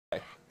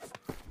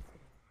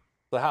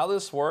So how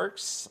this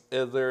works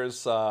is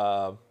there's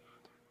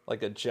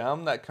like a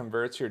gem that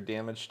converts your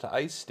damage to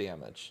ice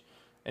damage,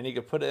 and you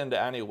can put it into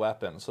any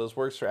weapon. So this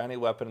works for any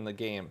weapon in the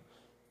game.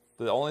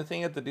 The only thing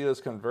you have to do is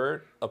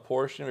convert a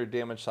portion of your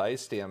damage to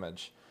ice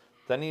damage.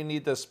 Then you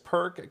need this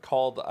perk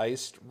called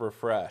Iced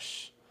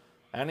Refresh.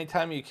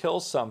 Anytime you kill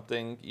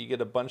something, you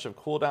get a bunch of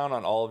cooldown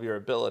on all of your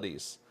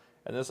abilities.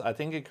 And this, I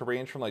think it could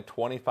range from like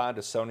 25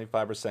 to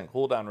 75%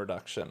 cooldown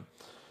reduction.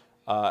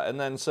 And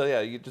then, so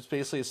yeah, you just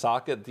basically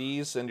socket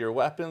these into your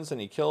weapons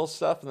and you kill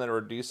stuff, and then it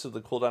reduces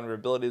the cooldown of your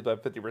abilities by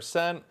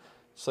 50%.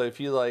 So if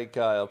you like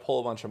pull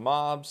a bunch of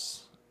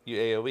mobs, you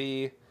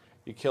AoE,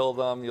 you kill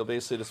them, you'll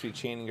basically just be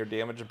chaining your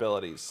damage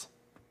abilities.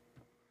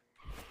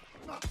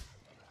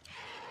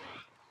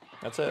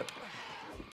 That's it.